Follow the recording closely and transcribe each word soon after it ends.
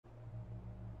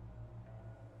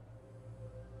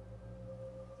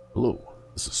Hello,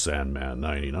 this is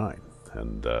Sandman99,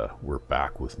 and we're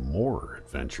back with more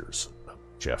adventures of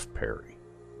Jeff Perry.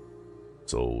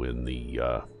 So in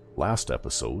the last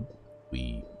episode,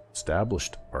 we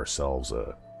established ourselves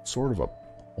a sort of a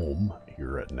home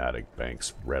here at Natick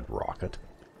Bank's Red Rocket,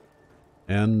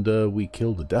 and we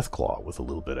killed a Deathclaw with a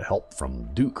little bit of help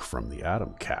from Duke from the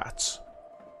Atom Cats.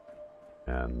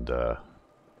 And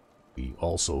we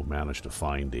also managed to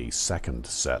find a second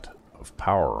set of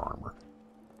power armor.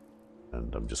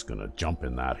 And I'm just going to jump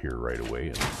in that here right away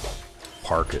and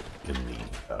park it in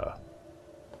the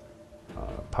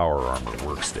power armor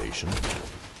workstation.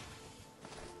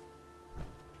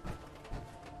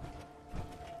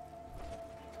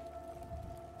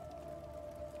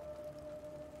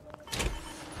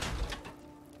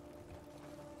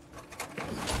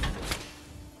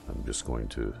 I'm just going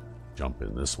to jump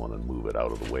in this one and move it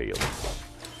out of the way a little.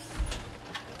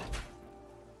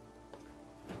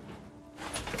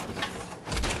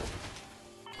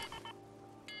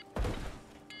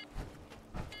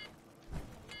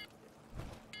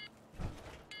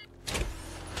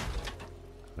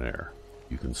 There.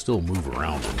 You can still move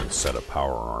around in a set of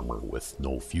power armor with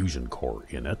no fusion core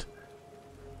in it,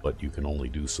 but you can only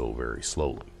do so very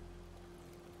slowly.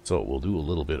 So we'll do a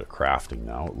little bit of crafting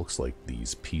now. It looks like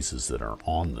these pieces that are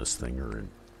on this thing are in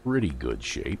pretty good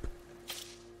shape.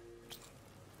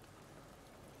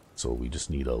 So we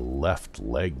just need a left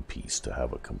leg piece to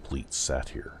have a complete set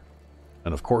here.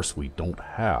 And of course we don't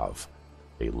have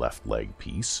a left leg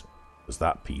piece, because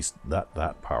that piece,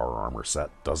 that power armor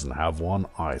set doesn't have one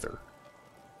either.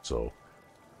 So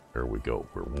there we go.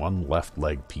 We're one left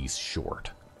leg piece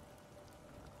short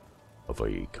of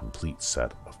a complete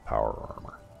set of power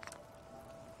armor.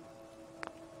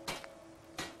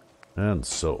 And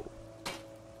so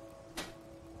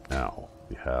now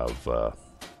we have got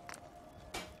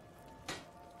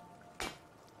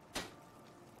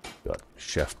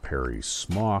Chef Perry's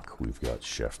smock. We've got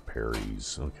Chef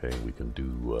Perry's. Okay, we can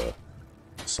do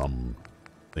some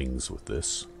things with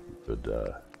this. We could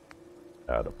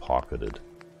add a pocketed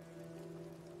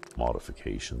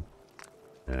modification,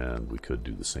 and we could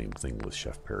do the same thing with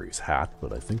Chef Perry's hat,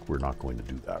 but I think we're not going to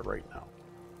do that right now,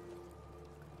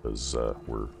 because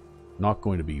we're not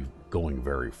going to be going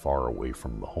very far away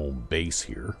from the home base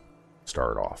here to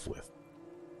start off with.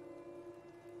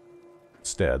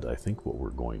 Instead, I think what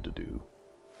we're going to do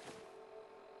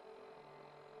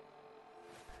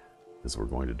is we're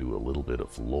going to do a little bit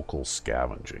of local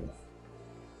scavenging.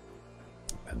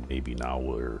 And maybe now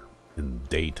we're in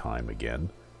daytime again,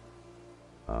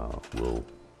 we'll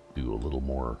do a little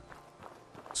more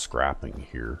scrapping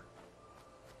here.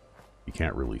 You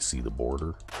can't really see the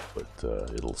border, but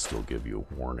it'll still give you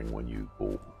a warning when you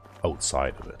go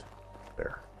outside of it.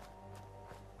 There.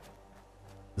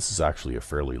 This is actually a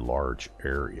fairly large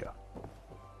area,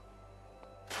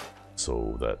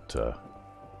 so that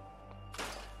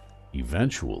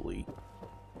eventually,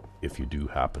 if you do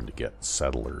happen to get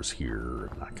settlers here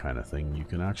and that kind of thing, you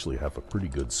can actually have a pretty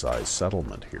good sized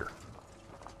settlement here.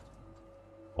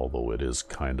 Although it is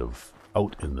kind of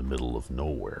out in the middle of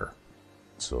nowhere.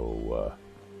 So,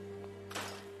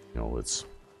 you know, it's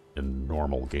in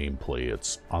normal gameplay,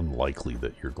 it's unlikely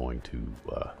that you're going to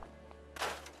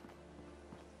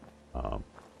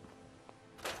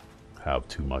have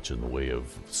too much in the way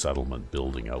of settlement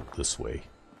building out this way,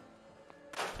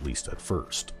 at least at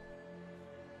first.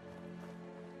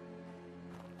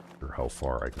 Or how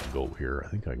far I can go here. I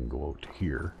think I can go out to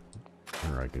here,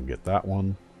 or I can get that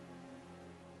one,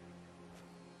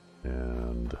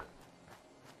 and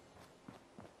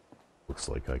looks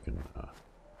like I can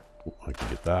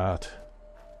get that.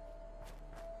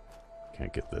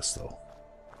 Can't get this though.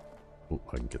 Oh,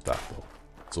 I can get that though.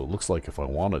 So it looks like if I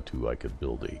wanted to, I could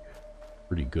build a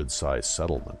pretty good sized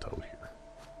settlement out here.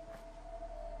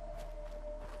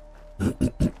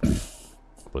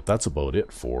 But that's about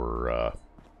it for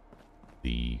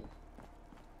the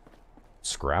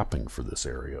scrapping for this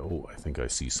area. Oh, I think I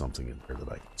see something in there that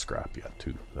I can scrap yet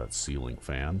too. That ceiling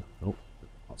fan. Nope,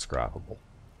 not scrappable.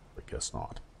 I guess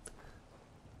not.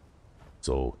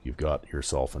 So you've got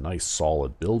yourself a nice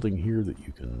solid building here that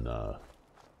you can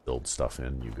build stuff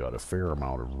in. You've got a fair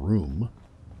amount of room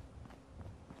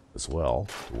as well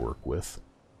to work with.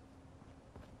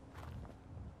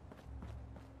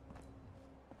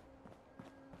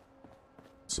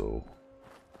 So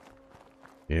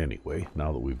anyway,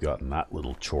 now that we've gotten that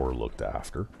little chore looked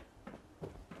after,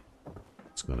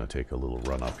 it's going to take a little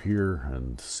run up here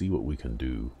and see what we can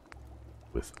do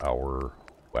with our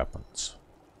weapons.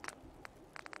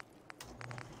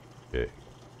 Okay,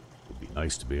 it'd be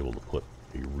nice to be able to put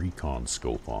a recon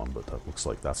scope on, but that looks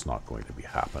like that's not going to be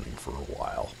happening for a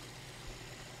while.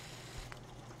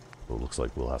 So it looks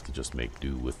like we'll have to just make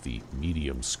do with the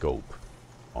medium scope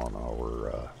on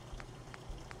our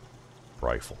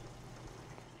rifle.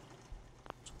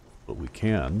 But we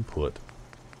can put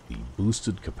the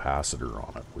boosted capacitor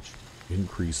on it, which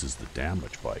increases the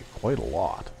damage by quite a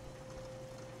lot.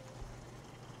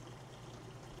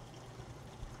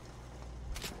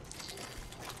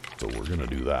 So we're going to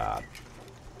do that.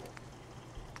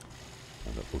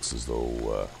 And it looks as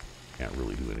though can't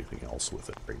really do anything else with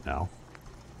it right now.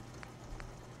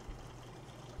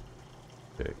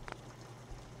 Okay.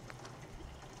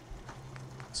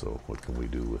 So what can we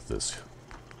do with this?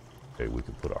 Okay, we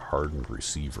can put a hardened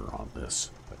receiver on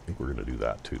this. I think we're going to do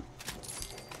that too.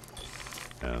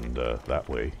 And that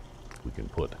way we can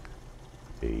put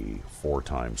a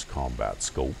 4x combat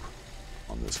scope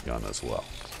on this gun as well.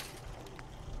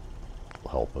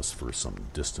 Will help us for some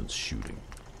distance shooting.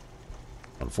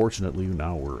 Unfortunately,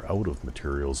 now we're out of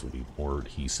materials. We need more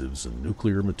adhesives and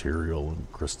nuclear material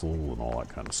and crystal and all that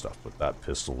kind of stuff. But that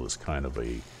pistol is kind of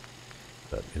a...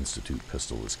 that Institute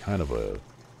pistol is kind of a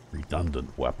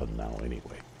redundant weapon now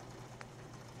anyway.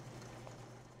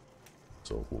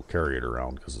 So we'll carry it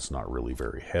around because it's not really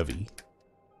very heavy.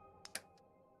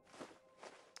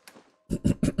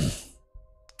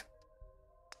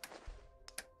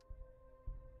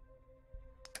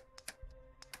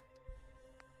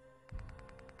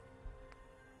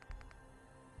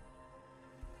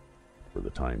 For the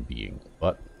time being,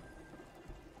 but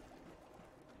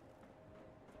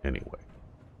anyway.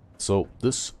 So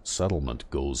this settlement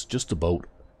goes just about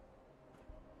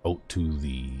out to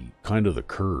the kind of the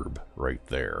curb right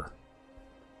there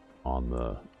on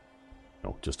the, you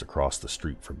know, just across the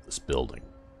street from this building.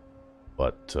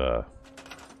 But, you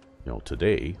know,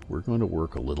 today we're going to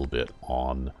work a little bit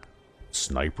on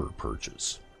sniper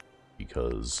perches,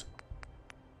 because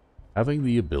having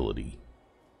the ability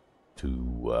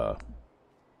to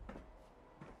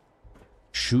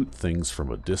shoot things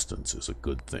from a distance is a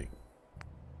good thing.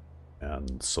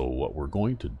 And so what we're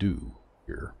going to do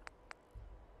here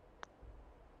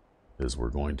is we're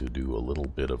going to do a little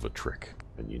bit of a trick.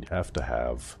 And you'd have to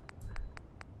have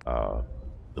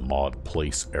the mod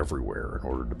place everywhere in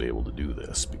order to be able to do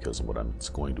this, because what it's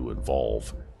going to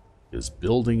involve is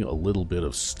building a little bit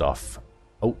of stuff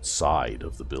outside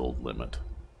of the build limit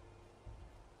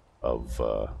of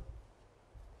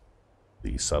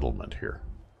the settlement here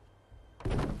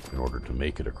in order to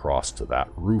make it across to that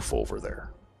roof over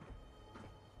there.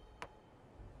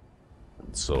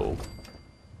 And so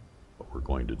what we're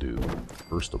going to do,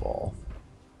 first of all,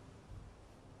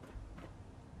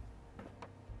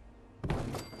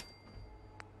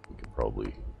 we could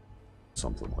probably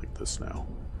something like this now.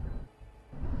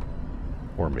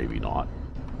 Or maybe not.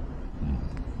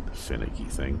 The finicky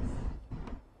thing.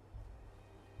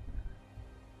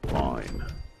 Fine.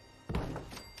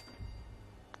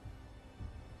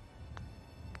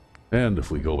 And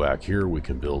if we go back here, we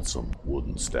can build some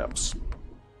wooden steps.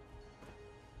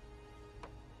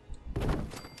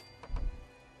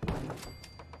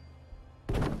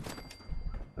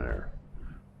 There.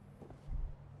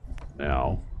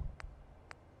 Now,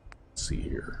 let's see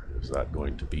here. Is that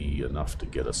going to be enough to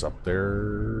get us up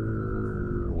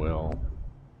there? Well,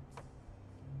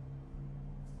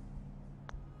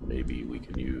 maybe we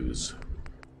can use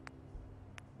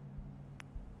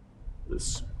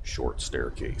this short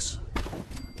staircase.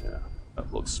 Yeah,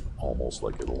 that looks almost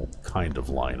like it'll kind of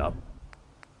line up.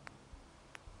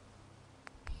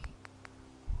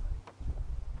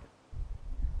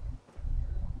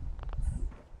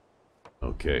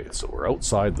 Okay, so we're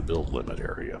outside the build limit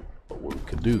area. But what we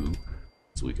can do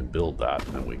is we can build that,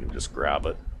 and then we can just grab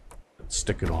it and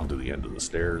stick it onto the end of the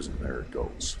stairs, and there it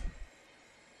goes.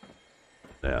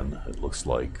 Then it looks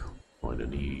like we're going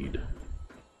to need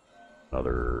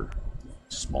another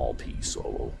small piece, so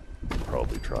we'll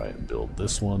probably try and build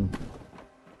this one.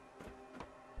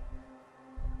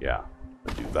 Yeah,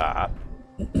 I'll do that.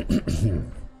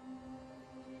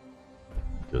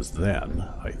 Because then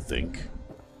I think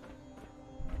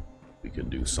we can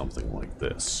do something like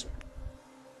this.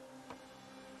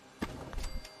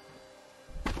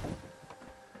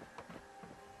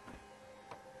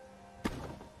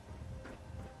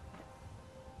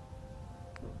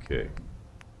 Okay.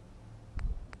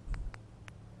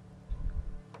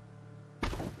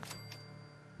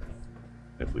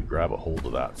 If we grab a hold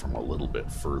of that from a little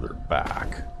bit further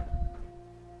back,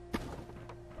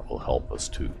 that will help us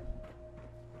too.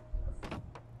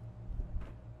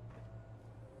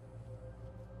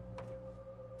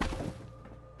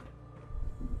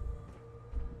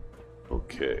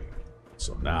 Okay,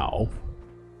 so now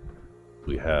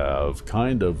we have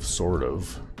kind of, sort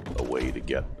of, a way to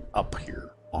get up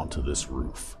here onto this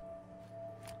roof.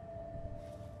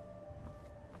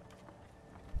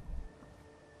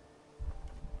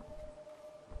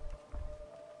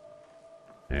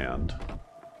 And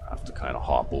I have to kind of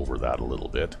hop over that a little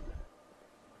bit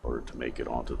in order to make it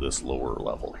onto this lower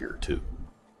level here too.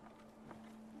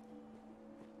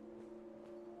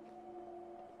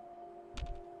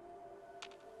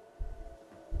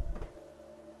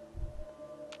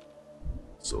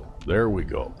 So there we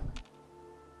go.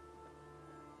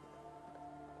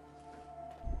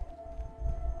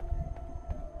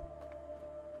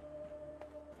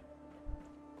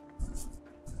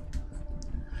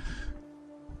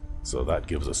 So that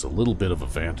gives us a little bit of a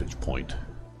vantage point,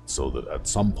 so that at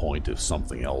some point, if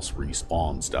something else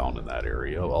respawns down in that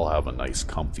area, I'll have a nice,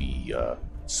 comfy,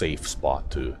 safe spot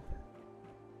to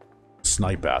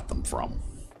snipe at them from.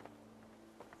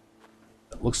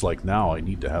 It looks like now I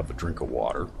need to have a drink of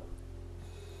water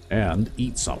and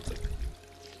eat something.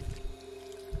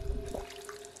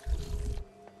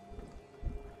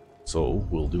 So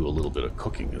we'll do a little bit of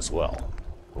cooking as well.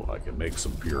 So I can make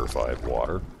some purified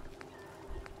water.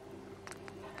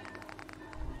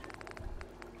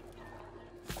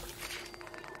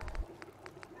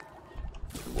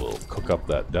 We'll cook up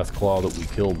that death claw that we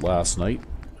killed last night,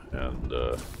 and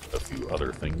a few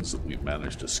other things that we've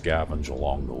managed to scavenge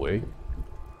along the way.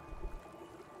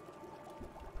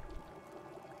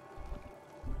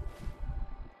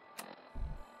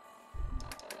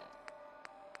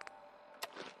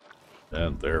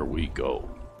 And there we go.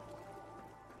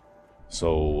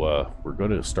 So we're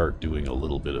going to start doing a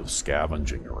little bit of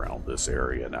scavenging around this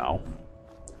area now,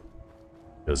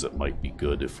 because it might be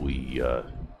good if we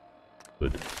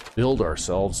could build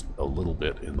ourselves a little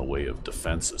bit in the way of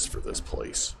defenses for this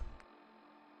place.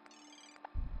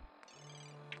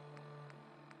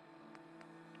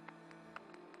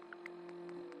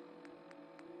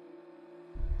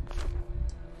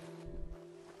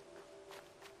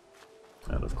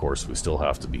 And of course, we still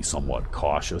have to be somewhat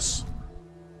cautious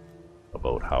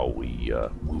about how we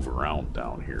move around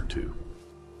down here too,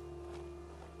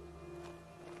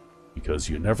 because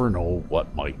you never know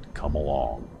what might come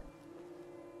along.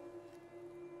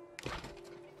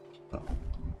 Oh.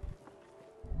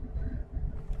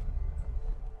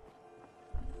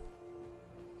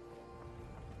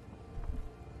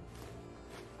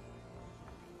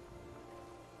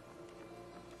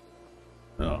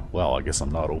 Well, I guess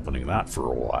I'm not opening that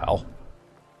for a while,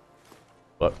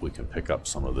 but we can pick up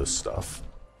some of this stuff.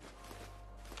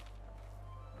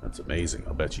 That's amazing.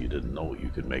 I bet you didn't know you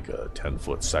could make a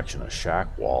 10-foot section of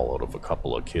shack wall out of a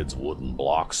couple of kids' wooden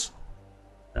blocks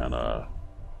and a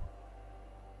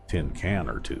tin can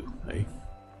or two, eh?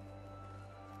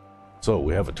 So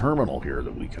we have a terminal here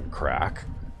that we can crack.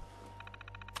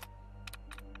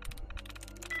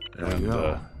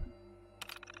 And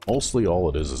mostly all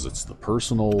it is it's the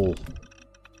personal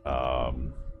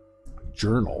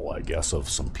journal, I guess, of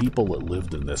some people that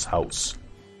lived in this house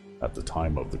at the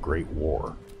time of the Great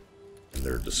War. And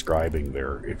they're describing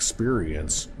their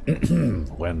experience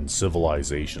when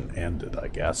civilization ended, I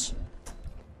guess.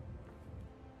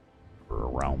 Or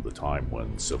around the time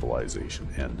when civilization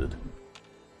ended.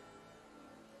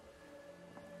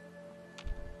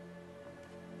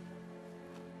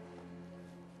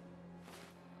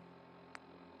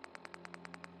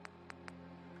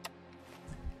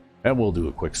 And we'll do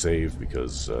a quick save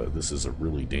because this is a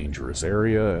really dangerous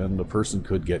area and the person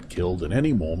could get killed at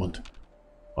any moment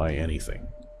by anything.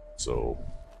 So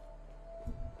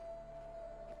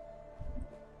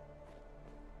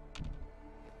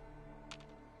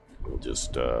we'll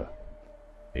just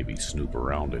maybe snoop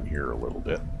around in here a little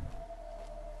bit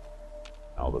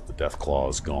now that the death claw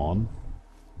is gone.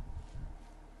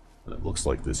 And it looks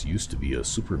like this used to be a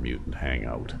super mutant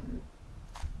hangout.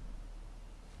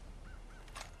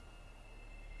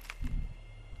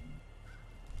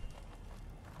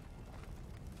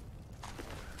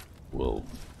 We'll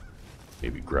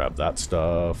maybe grab that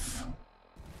stuff.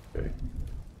 Okay.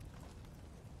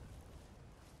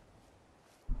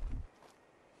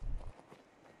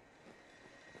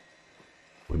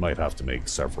 We might have to make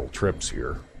several trips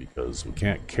here because we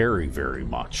can't carry very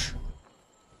much.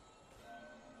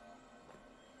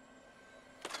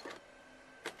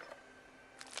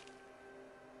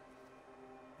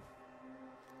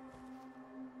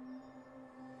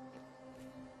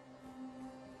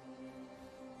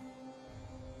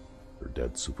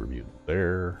 Dead super mutant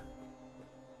there.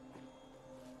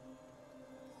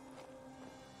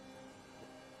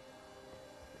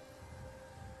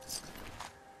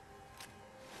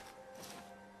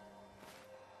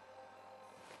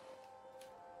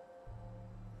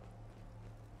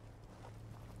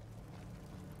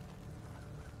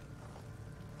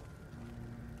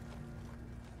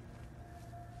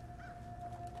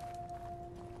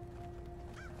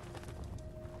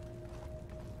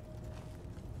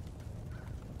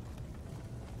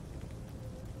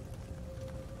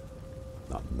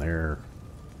 there.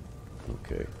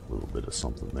 Okay, a little bit of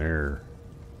something there.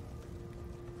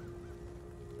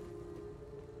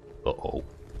 Uh-oh.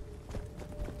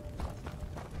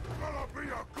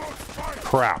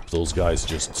 Crap, those guys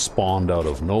just spawned out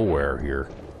of nowhere here.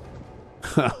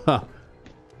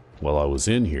 Well, I was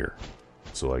in here,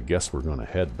 so I guess we're going to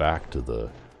head back to the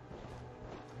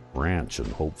ranch and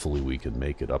hopefully we can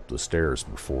make it up the stairs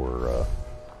before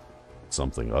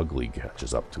something ugly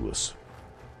catches up to us.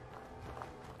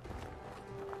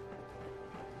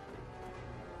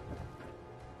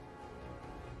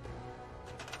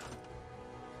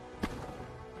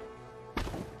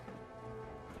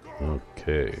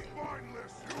 Okay.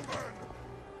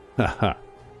 Haha.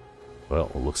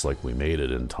 Well, it looks like we made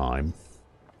it in time.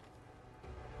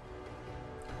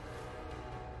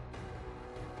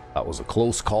 That was a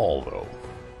close call, though.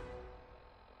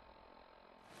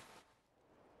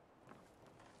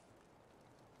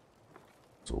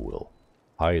 So we'll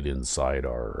hide inside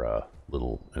our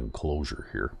little enclosure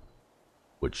here,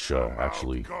 which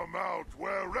actually come out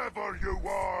wherever you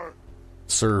are.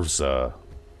 Serves a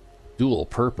dual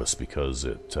purpose because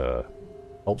it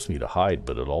helps me to hide,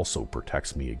 but it also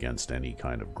protects me against any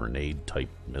kind of grenade-type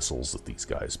missiles that these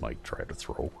guys might try to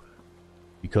throw.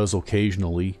 Because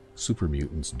occasionally, super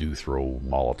mutants do throw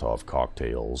Molotov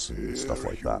cocktails and stuff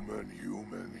like that.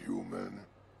 Human.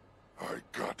 I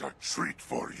got a treat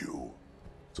for you.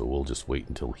 So we'll just wait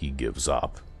until he gives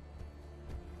up.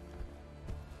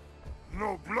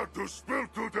 No blood to spill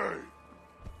today.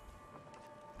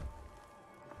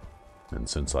 And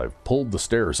since I've pulled the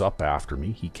stairs up after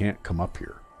me, he can't come up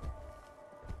here.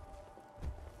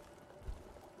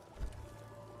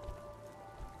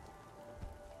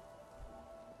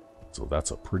 So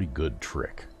that's a pretty good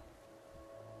trick.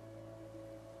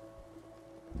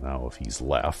 Now if he's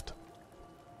left,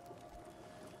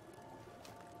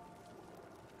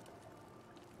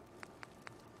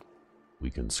 we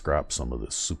can scrap some of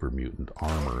this super mutant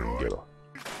armor and get a...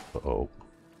 Uh-oh.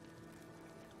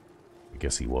 I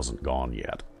guess he wasn't gone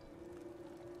yet.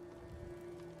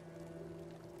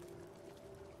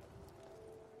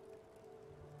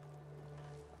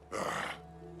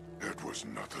 It was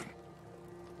nothing.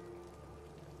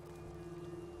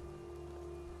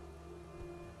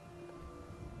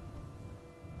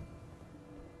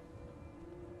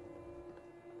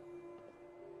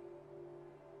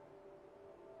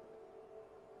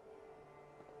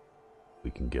 We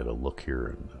can get a look here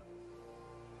and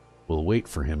we'll wait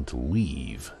for him to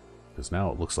leave, because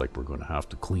now it looks like we're going to have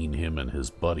to clean him and his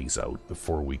buddies out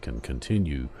before we can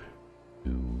continue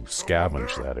to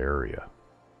scavenge that area.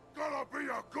 Gonna be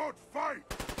a good fight.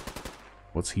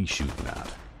 What's he shooting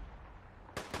at?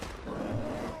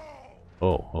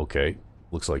 Oh, okay.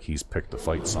 Looks like he's picked a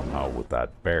fight somehow with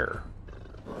that bear.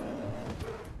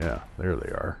 Yeah, there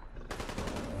they are.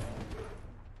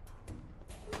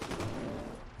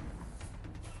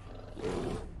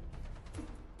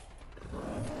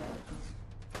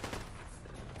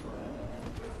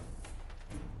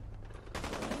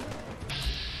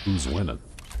 Who's winning?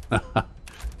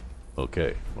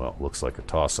 Okay, well, looks like a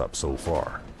toss-up so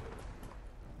far.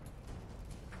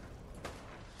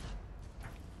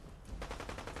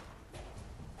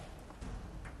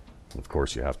 Of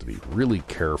course, you have to be really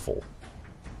careful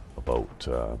about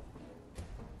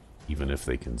even if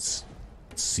they can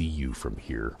see you from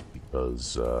here,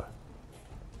 because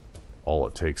all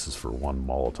it takes is for one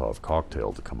Molotov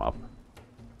cocktail to come up,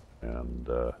 and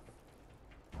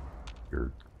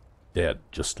you're dead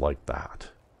just like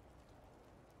that.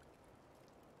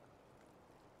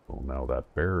 Well, now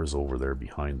that bear is over there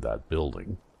behind that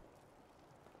building.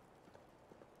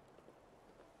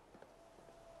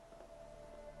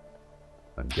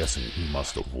 I'm guessing he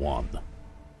must have won.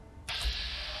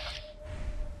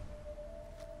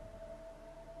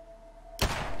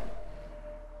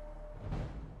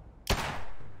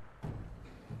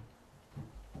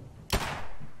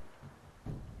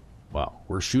 Wow,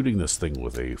 we're shooting this thing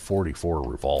with a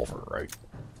 .44 revolver, right?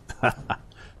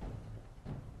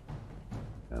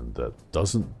 And that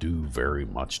doesn't do very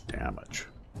much damage.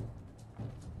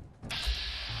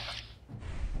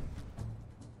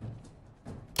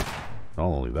 Not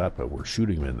only that, but we're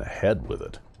shooting him in the head with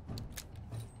it.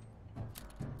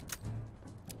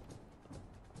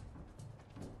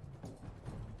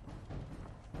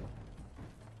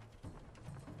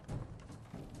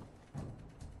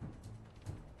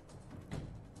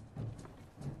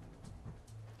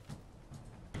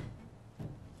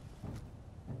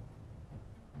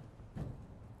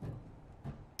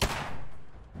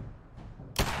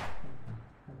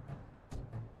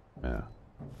 Yeah.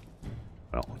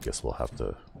 Well, I guess we'll have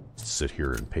to sit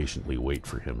here and patiently wait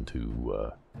for him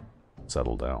to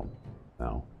settle down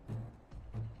now.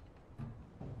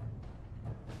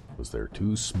 Because they're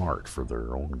too smart for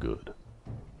their own good.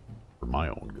 For my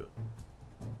own good.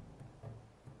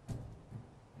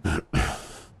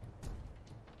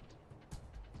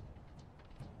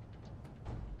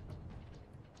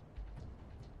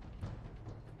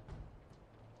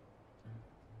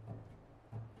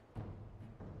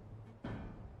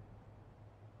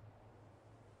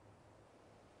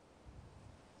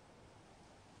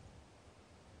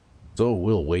 So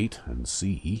we'll wait and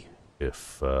see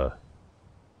if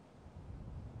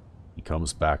he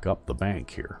comes back up the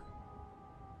bank here.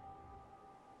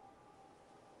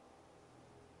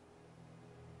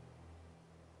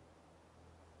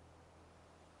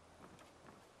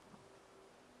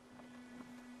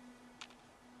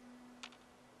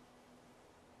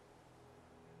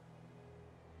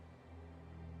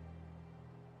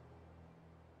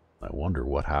 I wonder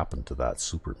what happened to that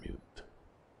super mutant.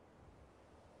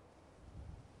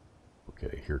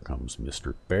 Okay, here comes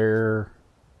Mr. Bear.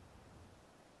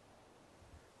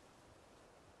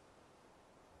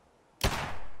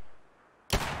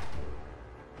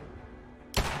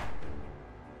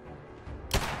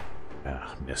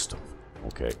 Ah, missed him.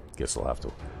 Okay, guess I'll have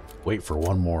to wait for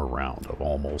one more round. I've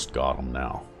almost got him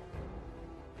now.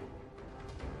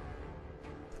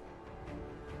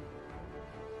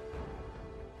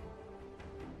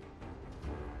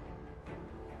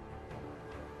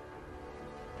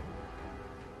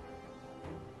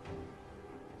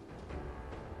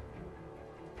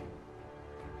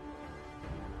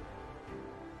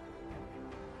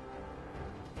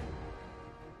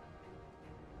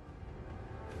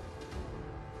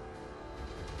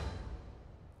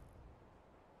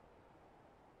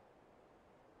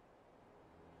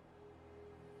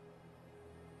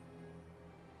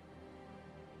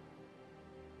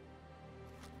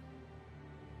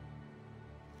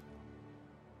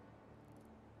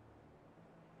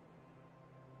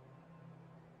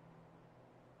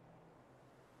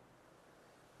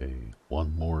 Okay,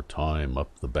 one more time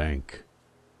up the bank.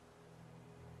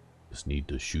 Just need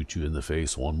to shoot you in the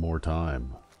face one more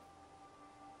time.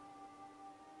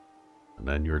 And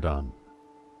then you're done.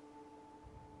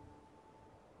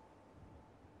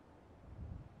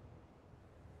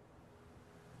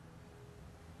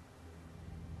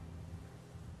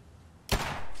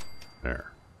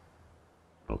 There.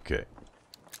 Okay.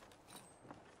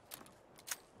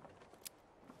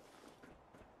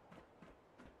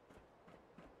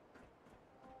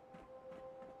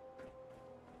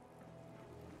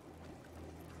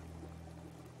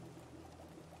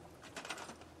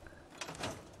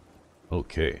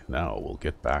 Okay, now we'll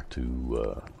get back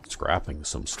to scrapping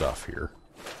some stuff here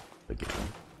again.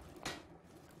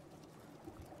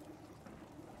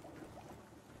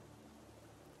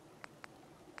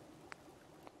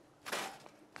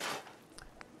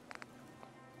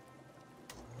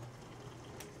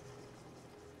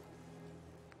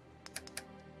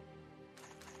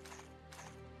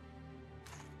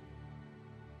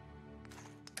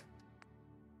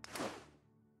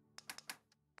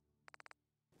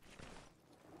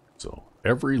 So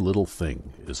every little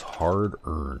thing is hard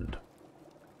earned.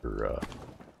 You're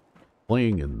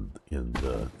playing in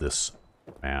this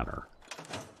manner,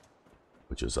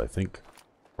 which is, I think,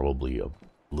 probably a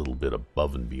little bit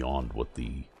above and beyond what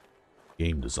the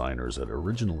game designers had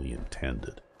originally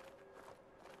intended.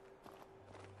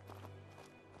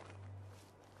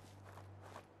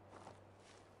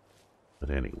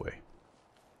 But anyway,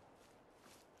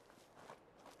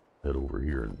 head over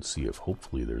here and see if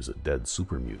hopefully there's a dead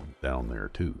super mutant down there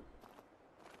too.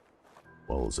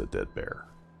 Well, as a dead bear.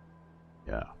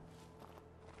 Yeah.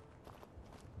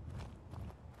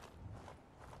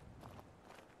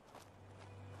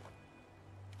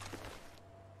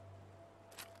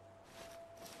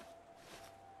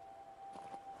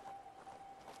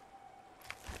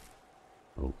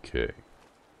 Okay.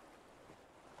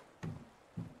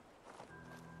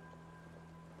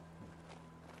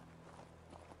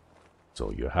 So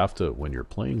you have to, when you're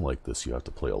playing like this, you have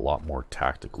to play a lot more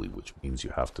tactically, which means you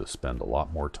have to spend a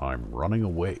lot more time running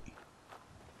away.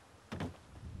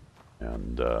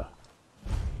 And, well,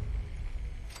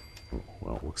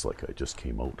 it looks like I just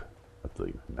came out at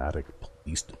the Natick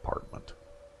Police Department.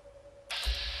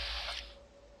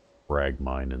 Frag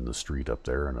mine in the street up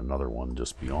there and another one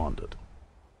just beyond it.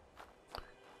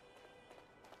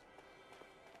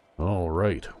 All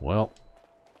right, well.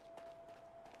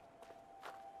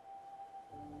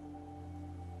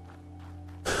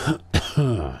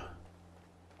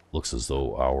 Looks as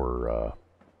though our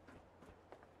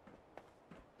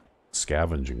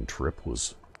scavenging trip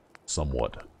was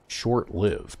somewhat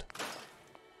short-lived.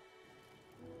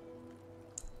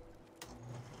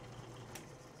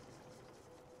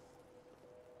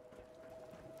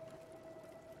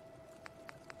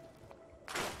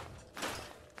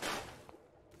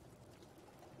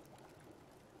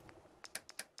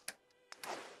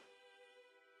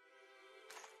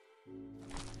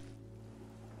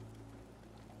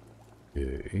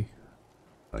 Okay.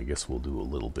 I guess we'll do a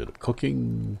little bit of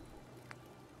cooking.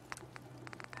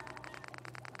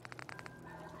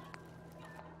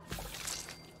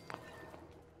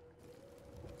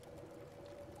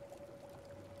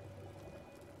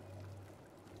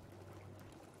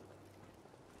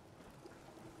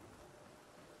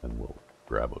 And we'll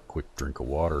grab a quick drink of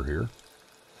water here.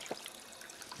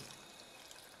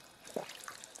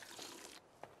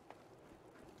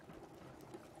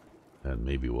 And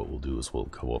maybe what we'll do is we'll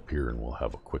go up here and we'll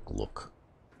have a quick look.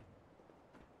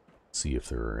 See if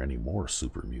there are any more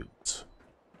super mutants.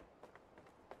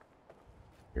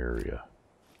 Area.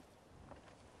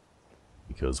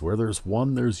 Because where there's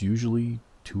one, there's usually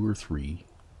 2 or 3.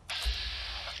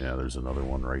 Yeah, there's another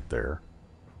one right there.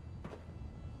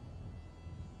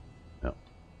 Yep.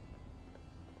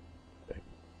 Okay.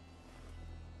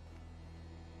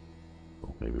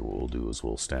 So maybe what we'll do is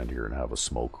we'll stand here and have a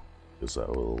smoke, because that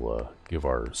will give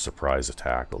our surprise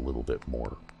attack a little bit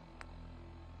more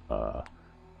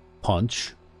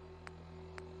punch.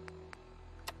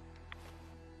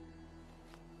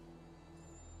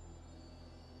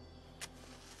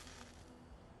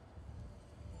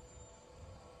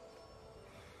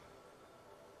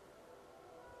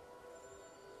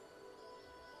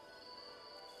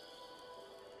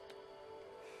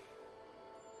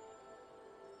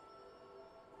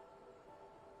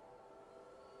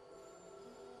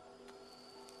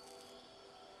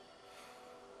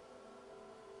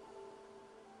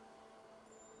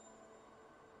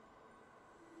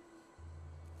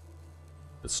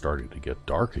 It's starting to get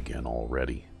dark again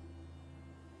already.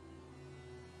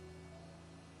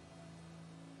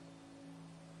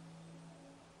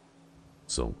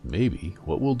 So maybe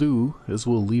what we'll do is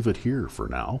we'll leave it here for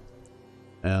now.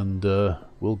 And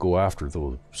we'll go after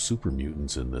the super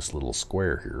mutants in this little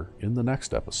square here in the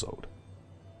next episode.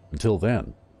 Until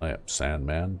then, I am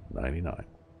Sandman 99.